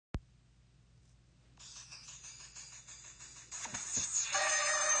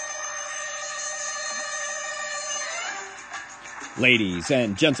Ladies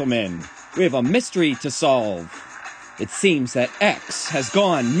and gentlemen, we have a mystery to solve. It seems that X has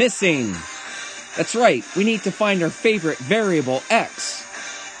gone missing. That's right, we need to find our favorite variable,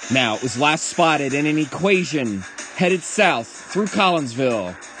 X. Now, it was last spotted in an equation headed south through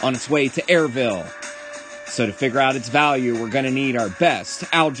Collinsville on its way to Airville. So to figure out its value, we're going to need our best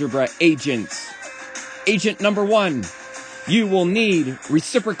algebra agents. Agent number 1, you will need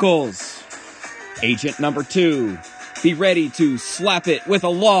reciprocals. Agent number 2, be ready to slap it with a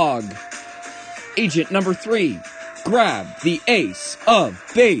log. Agent number 3, grab the ace of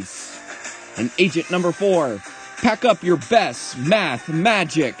base. And agent number 4, pack up your best math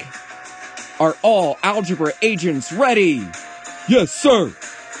magic. Are all algebra agents ready? Yes, sir.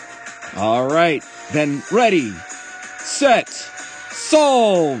 All right, then ready, set,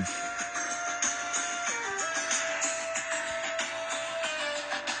 solve.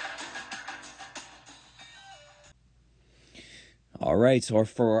 All right, so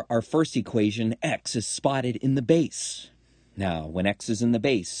for our first equation, X is spotted in the base. Now, when X is in the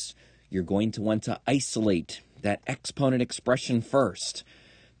base, you're going to want to isolate that exponent expression first.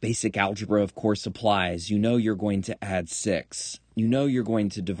 Basic algebra, of course, applies. You know you're going to add 6. You know you're going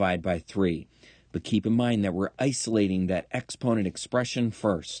to divide by 3. But keep in mind that we're isolating that exponent expression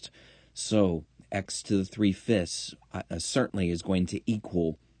first. So x to the 3/5 certainly is going to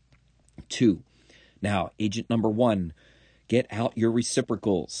equal 2. Now, agent number 1, get out your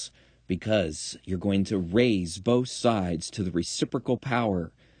reciprocals because you're going to raise both sides to the reciprocal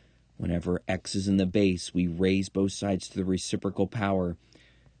power. Whenever x is in the base, we raise both sides to the reciprocal power,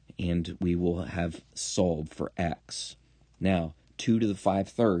 and we will have solved for x. Now, 2 to the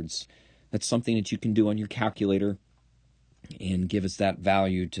 5/3, that's something that you can do on your calculator and give us that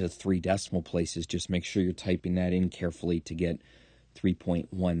value to 3 decimal places. Just make sure you're typing that in carefully to get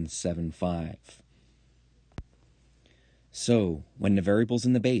 3.175. So, when the variable's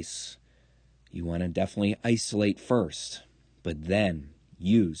in the base, you want to definitely isolate first, but then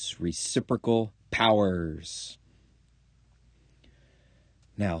use reciprocal powers.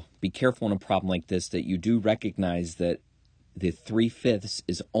 Now, be careful in a problem like this that you do recognize that the 3/5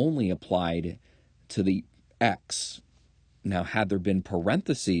 is only applied to the x. Now, had there been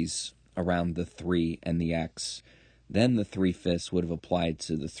parentheses around the 3 and the x, then the 3/5 would have applied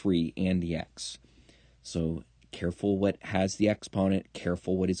to the 3 and the x. So, careful what has the exponent,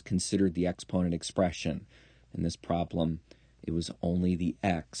 careful what is considered the exponent expression. In this problem, it was only the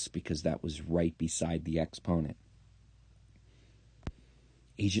x because that was right beside the exponent.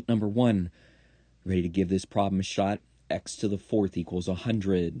 Agent number 1, ready to give this problem a shot? X to the 4th equals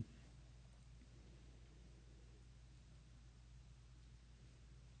 100.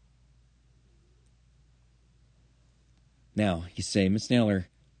 Now, you say, Miss Naylor,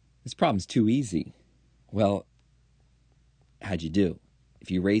 this problem's too easy. Well, how'd you do?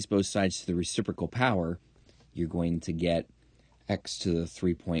 If you raise both sides to the reciprocal power, you're going to get x to the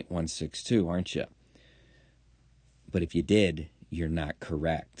 3.162, aren't you? But if you did, you're not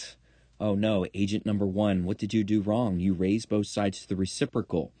correct. Oh no, agent number 1, what did you do wrong? You raised both sides to the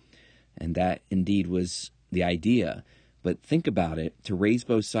reciprocal. And that indeed was the idea. But think about it. To raise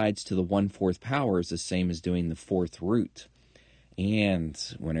both sides to the 1/4 power is the same as doing the 4th root. And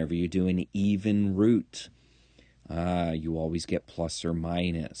whenever you do an even root, you always get plus or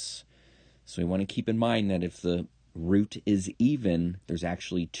minus. So we want to keep in mind that if the root is even, there's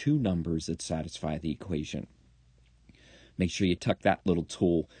actually 2 numbers that satisfy the equation. Make sure you tuck that little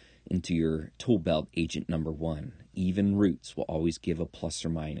tool into your tool belt, agent number 1. Even roots will always give a plus or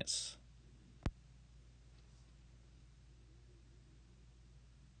minus.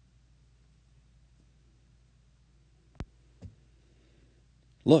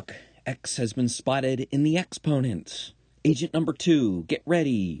 Look, x has been spotted in the exponent. Agent number 2, get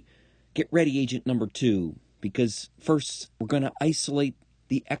ready. Get ready, agent number 2, because first we're going to isolate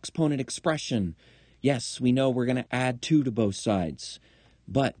the exponent expression. Yes, we know we're going to add 2 to both sides,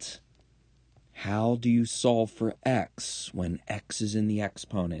 but how do you solve for x when x is in the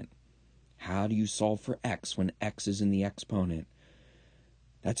exponent? How do you solve for x when x is in the exponent?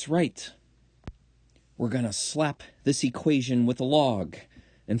 That's right. We're going to slap this equation with a log.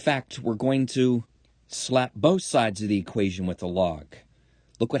 In fact, we're going to slap both sides of the equation with a log.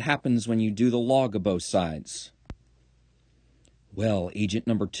 Look what happens when you do the log of both sides. Well, agent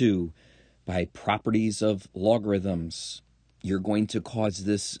number 2, by properties of logarithms, you're going to cause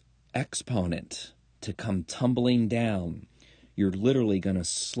this exponent to come tumbling down. You're literally going to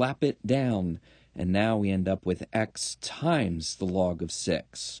slap it down, and now we end up with x times the log of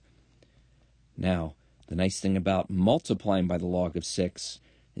 6. Now, the nice thing about multiplying by the log of 6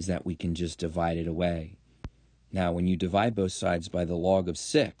 is that we can just divide it away. Now, when you divide both sides by the log of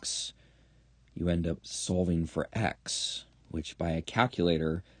 6, you end up solving for x, which by a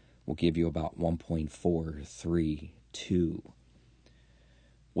calculator will give you about 1.432.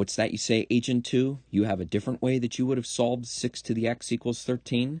 What's that you say, Agent 2? You have a different way that you would have solved 6 to the x equals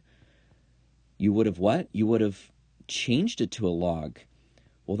 13? You would have what? You would have changed it to a log.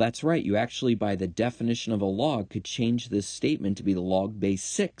 Well, that's right. You actually, by the definition of a log, could change this statement to be the log base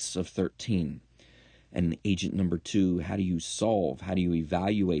 6 of 13. And Agent number 2, how do you solve? How do you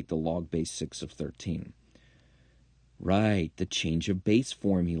evaluate the log base 6 of 13? Right, the change of base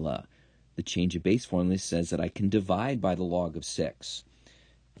formula. The change of base formula says that I can divide by the log of 6.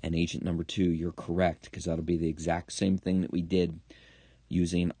 And Agent number 2, you're correct, because that'll be the exact same thing that we did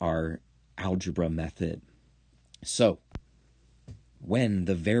using our algebra method. So, when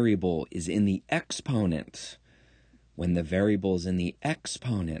the variable is in the exponent,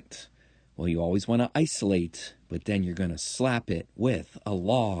 well, you always want to isolate, but then you're going to slap it with a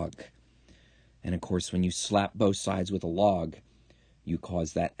log. And of course, when you slap both sides with a log, you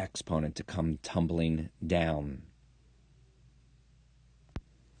cause that exponent to come tumbling down.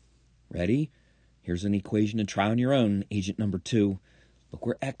 Ready? Here's an equation to try on your own, Agent number 2. Look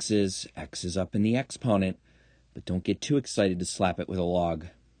where x is. X is up in the exponent, but don't get too excited to slap it with a log.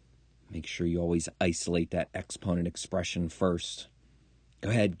 Make sure you always isolate that exponent expression first. Go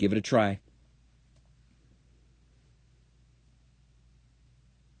ahead, give it a try.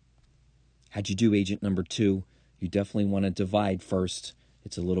 How'd you do, Agent number 2? You definitely want to divide first.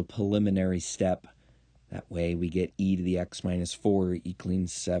 It's a little preliminary step. That way we get e to the x minus 4 equaling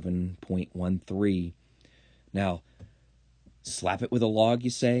 7.13. Now, slap it with a log, you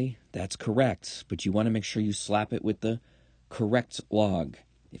say? That's correct, but you want to make sure you slap it with the correct log.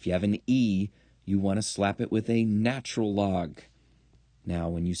 If you have an e, you want to slap it with a natural log. Now,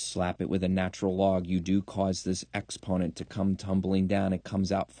 when you slap it with a natural log, you do cause this exponent to come tumbling down. It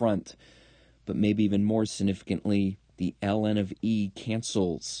comes out front. But maybe even more significantly, the ln of e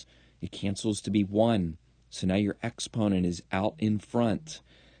cancels. It cancels to be 1. So now your exponent is out in front.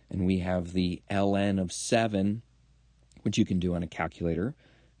 And we have the ln of 7, which you can do on a calculator.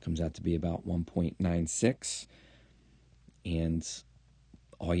 Comes out to be about 1.96. And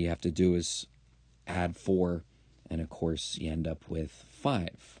all you have to do is add 4. And of course, you end up with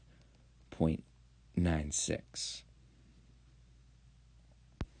 5.96.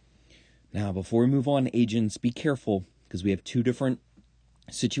 Now, before we move on, agents, be careful, because we have two different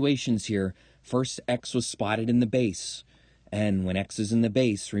situations here. First, x was spotted in the base. And when x is in the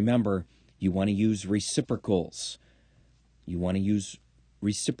base, remember, you want to use reciprocals. You want to use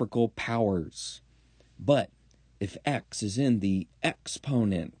reciprocal powers. But if x is in the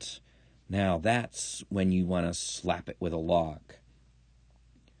exponent, now that's when you want to slap it with a log.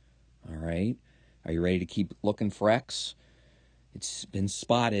 All right? Are you ready to keep looking for x? It's been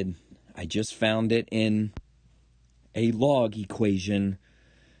spotted. I just found it in a log equation.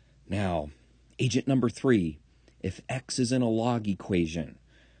 Now, agent number 3, if x is in a log equation,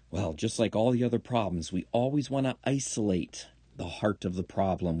 well, just like all the other problems, we always want to isolate the heart of the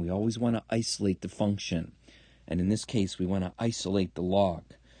problem. We always want to isolate the function. And in this case, we want to isolate the log.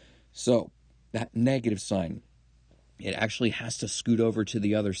 So, that negative sign, it actually has to scoot over to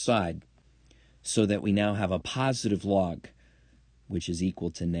the other side so that we now have a positive log, which is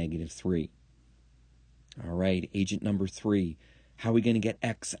equal to -3. All right, agent number 3, how are we going to get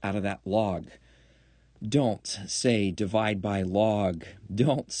x out of that log? Don't say divide by log.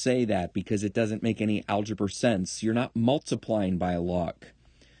 Don't say that, because it doesn't make any algebra sense. You're not multiplying by a log.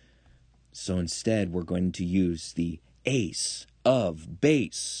 So instead, we're going to use the ace of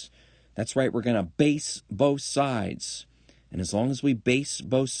base. That's right, we're going to base both sides. And as long as we base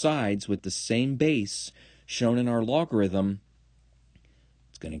both sides with the same base shown in our logarithm,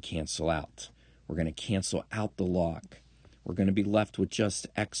 it's going to cancel out. We're going to cancel out the log. We're going to be left with just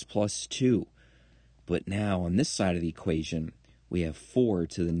x plus 2. But now on this side of the equation, we have 4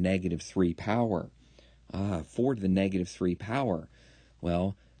 to the -3 power. 4 to the -3 power.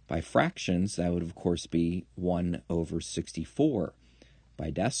 Well, by fractions, that would of course be 1 over 64. By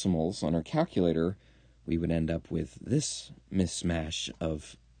decimals on our calculator, we would end up with this mismatch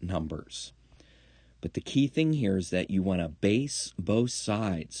of numbers. But the key thing here is that you want to base both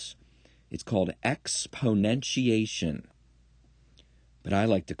sides. It's called exponentiation. But I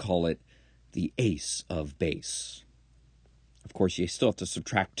like to call it the ace of base. Of course, you still have to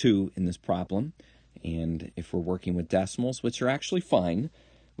subtract 2 in this problem. And if we're working with decimals, which are actually fine,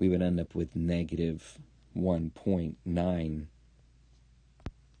 we would end up with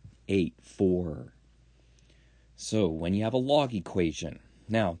 -1.984. So when you have a log equation,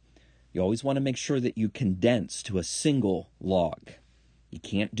 now You always want to make sure that you condense to a single log. You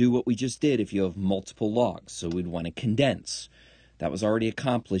can't do what we just did if you have multiple logs, so we'd want to condense. That was already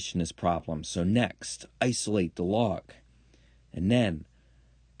accomplished in this problem. So next, isolate the log. And then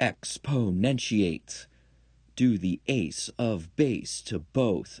exponentiate. Do the ace of base to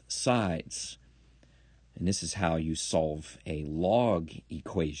both sides. And this is how you solve a log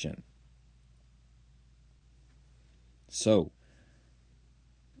equation. So,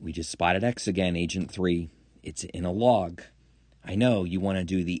 we just spotted x again, Agent 3. It's in a log. I know you want to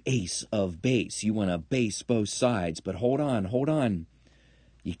do the ace of base. You want to base both sides. But hold on.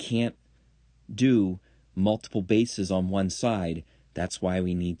 You can't do multiple bases on one side. That's why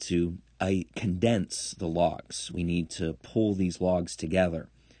we need to condense the logs. We need to pull these logs together.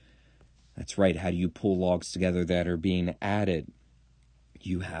 That's right. How do you pull logs together that are being added?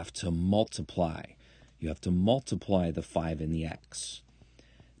 You have to multiply. You have to multiply the 5 and the x.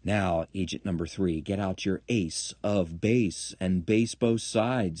 Now, agent number 3, get out your ace of base and base both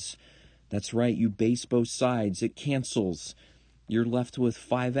sides. That's right, you base both sides. It cancels. You're left with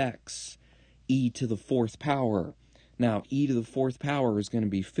 5x, e to the 4th power. Now, e to the 4th power is going to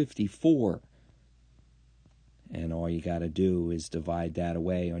be 54. And all you got to do is divide that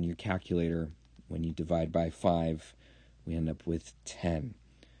away on your calculator. When you divide by 5, we end up with 10.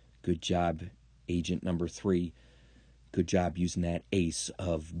 Good job, agent number 3. Good job using that ace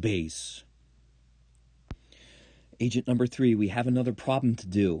of base. Agent number 3, we have another problem to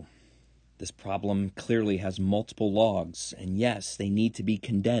do. This problem clearly has multiple logs, and yes, they need to be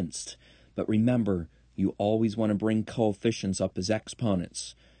condensed. But remember, you always want to bring coefficients up as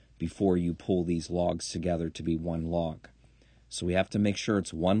exponents before you pull these logs together to be one log. So we have to make sure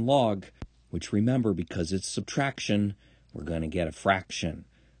it's one log, which remember, because it's subtraction, we're going to get a fraction.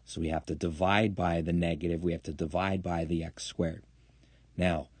 So we have to divide by the negative. We have to divide by the x squared.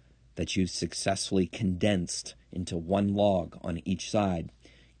 Now that you've successfully condensed into one log on each side,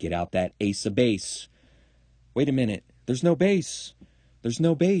 get out that ace of base. Wait a minute. There's no base. There's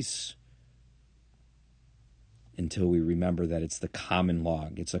no base. Until we remember that it's the common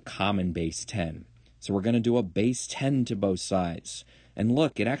log. It's a common base 10. So we're going to do a base 10 to both sides. And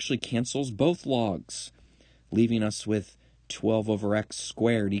look, it actually cancels both logs, leaving us with 12 over x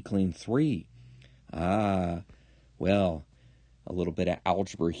squared equaling 3. Well, a little bit of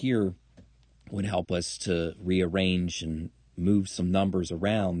algebra here would help us to rearrange and move some numbers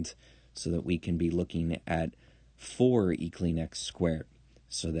around so that we can be looking at 4 equaling x squared,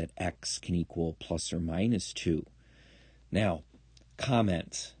 so that x can equal plus or minus 2. Now,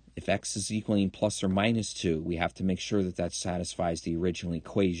 comment. If x is equaling plus or minus 2, we have to make sure that that satisfies the original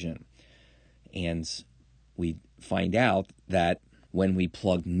equation. And we find out that when we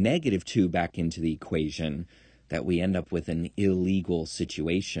plug negative 2 back into the equation, that we end up with an illegal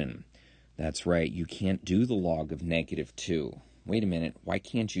situation. That's right, you can't do the log of negative 2. Wait a minute, why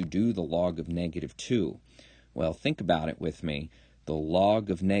can't you do the log of negative 2? Well, think about it with me. The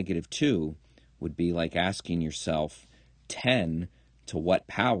log of negative 2 would be like asking yourself, 10 to what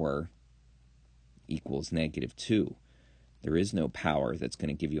power equals negative 2? There is no power that's going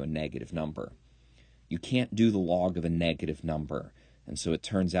to give you a negative number. You can't do the log of a negative number. And so it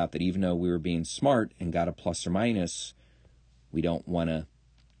turns out that even though we were being smart and got a plus or minus, we don't want to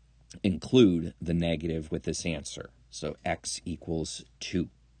include the negative with this answer. So x equals 2.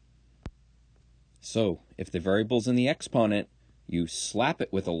 So if the variable's in the exponent, you slap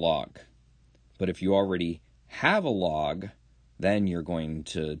it with a log. But if you already have a log, then you're going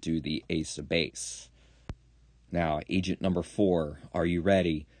to do the ace of base. Now, agent number 4, are you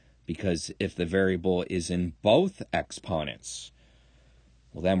ready? Because if the variable is in both exponents,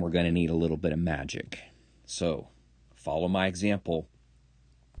 well, then we're going to need a little bit of magic. So follow my example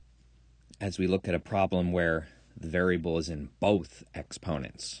as we look at a problem where the variable is in both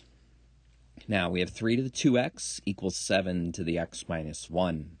exponents. Now, we have 3 to the 2x equals 7 to the x minus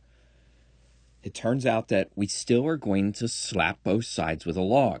 1. It turns out that we still are going to slap both sides with a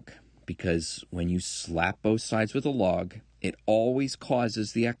log, because when you slap both sides with a log, it always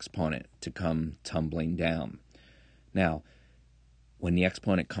causes the exponent to come tumbling down. Now, when the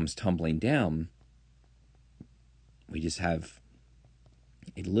exponent comes tumbling down, we just have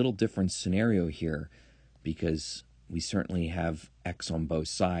a little different scenario here, because we certainly have x on both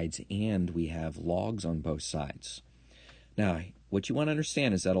sides and we have logs on both sides. Now, what you want to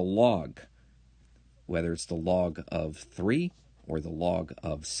understand is that a log, whether it's the log of 3 or the log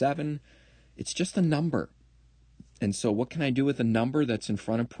of 7, it's just a number. And so what can I do with a number that's in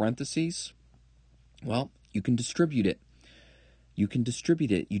front of parentheses? Well, you can distribute it. You can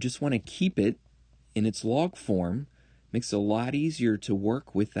distribute it. You just want to keep it in its log form Makes it a lot easier to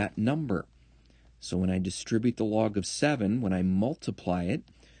work with that number. So when I distribute the log of 7, when I multiply it,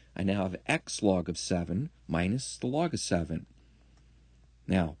 I now have x log of 7 minus the log of 7.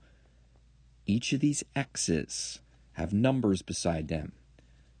 Now, each of these x's have numbers beside them.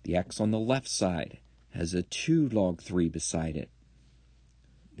 The x on the left side has a 2 log 3 beside it.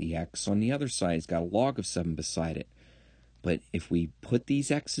 The x on the other side has got a log of 7 beside it. But if we put these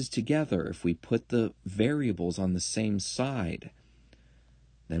x's together, if we put the variables on the same side,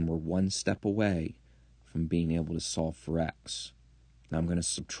 then we're one step away from being able to solve for x. Now I'm going to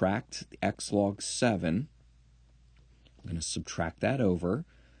subtract the x log 7. I'm going to subtract that over,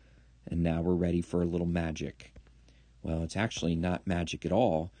 and now we're ready for a little magic. Well, it's actually not magic at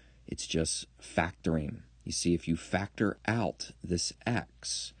all. It's just factoring. You see, if you factor out this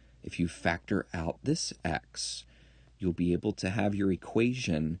x, if you factor out this x, you'll be able to have your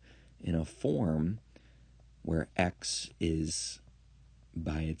equation in a form where x is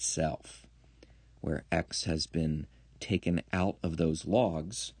by itself, where x has been taken out of those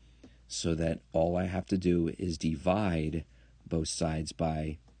logs so that all I have to do is divide both sides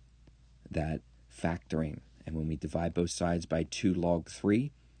by that factoring. And when we divide both sides by 2 log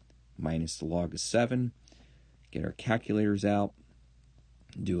 3 minus the log of 7, get our calculators out,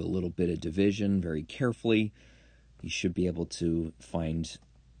 do a little bit of division very carefully, you should be able to find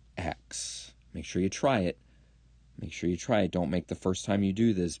x. Make sure you try it. Make sure you try it. Don't make the first time you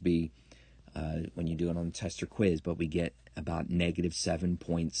do this be when you do it on the test or quiz, but we get about negative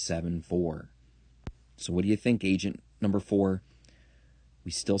 7.74. So what do you think, agent number 4?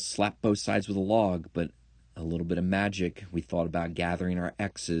 We still slap both sides with a log, but a little bit of magic. We thought about gathering our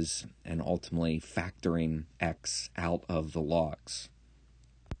x's and ultimately factoring x out of the logs.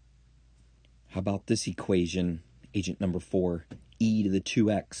 How about this equation, agent number 4? E to the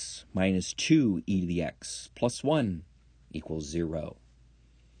 2x minus 2e to the x plus 1 equals 0.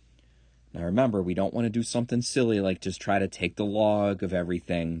 Now remember, we don't want to do something silly like just try to take the log of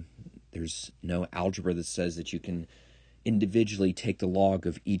everything. There's no algebra that says that you can individually take the log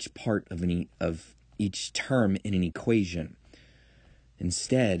of each part of each term in an equation.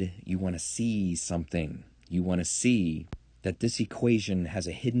 Instead, you want to see something. You want to see that this equation has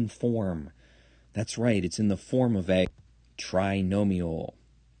a hidden form. That's right, it's in the form of a trinomial.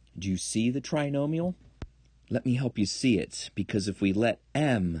 Do you see the trinomial? Let me help you see it, because if we let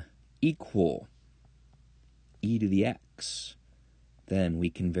m equal e to the x, then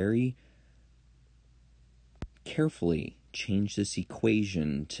we can very carefully change this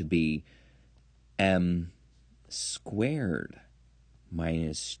equation to be m squared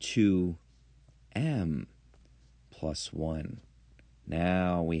minus 2m plus 1.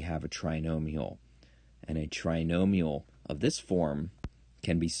 Now we have a trinomial. And a trinomial of this form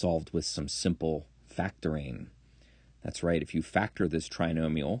can be solved with some simple factoring. That's right, if you factor this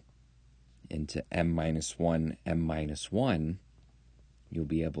trinomial into m minus 1, m minus 1, you'll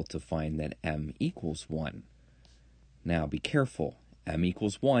be able to find that m equals 1. Now be careful, m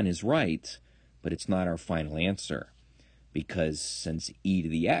equals 1 is right, but it's not our final answer, because since e to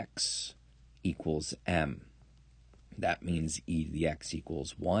the x equals m, that means e to the x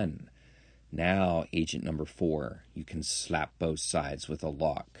equals 1. Now, agent number 4, you can slap both sides with a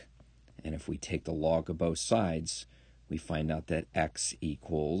log. And if we take the log of both sides, we find out that x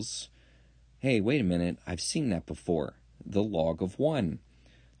equals, hey, wait a minute, I've seen that before, the log of 1.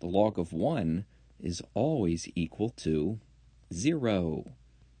 The log of 1 is always equal to 0.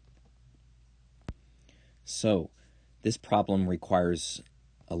 So, this problem requires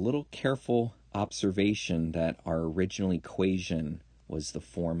a little careful observation that our original equation was the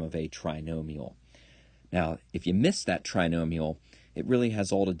form of a trinomial. Now, if you missed that trinomial, it really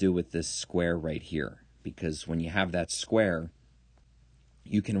has all to do with this square right here, because when you have that square,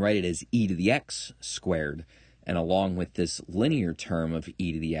 you can write it as e to the x squared, and along with this linear term of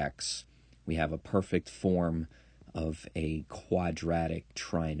e to the x, we have a perfect form of a quadratic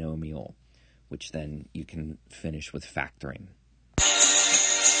trinomial, which then you can finish with factoring.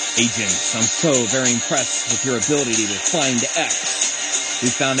 Agents, I'm so very impressed with your ability to find x. We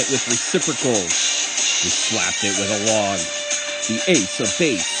found it with reciprocals. We slapped it with a log, the ace of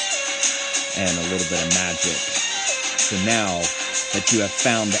base, and a little bit of magic. So now that you have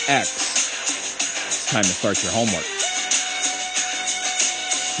found the x, it's time to start your homework.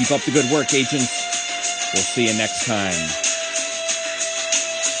 Keep up the good work, agents. We'll see you next time.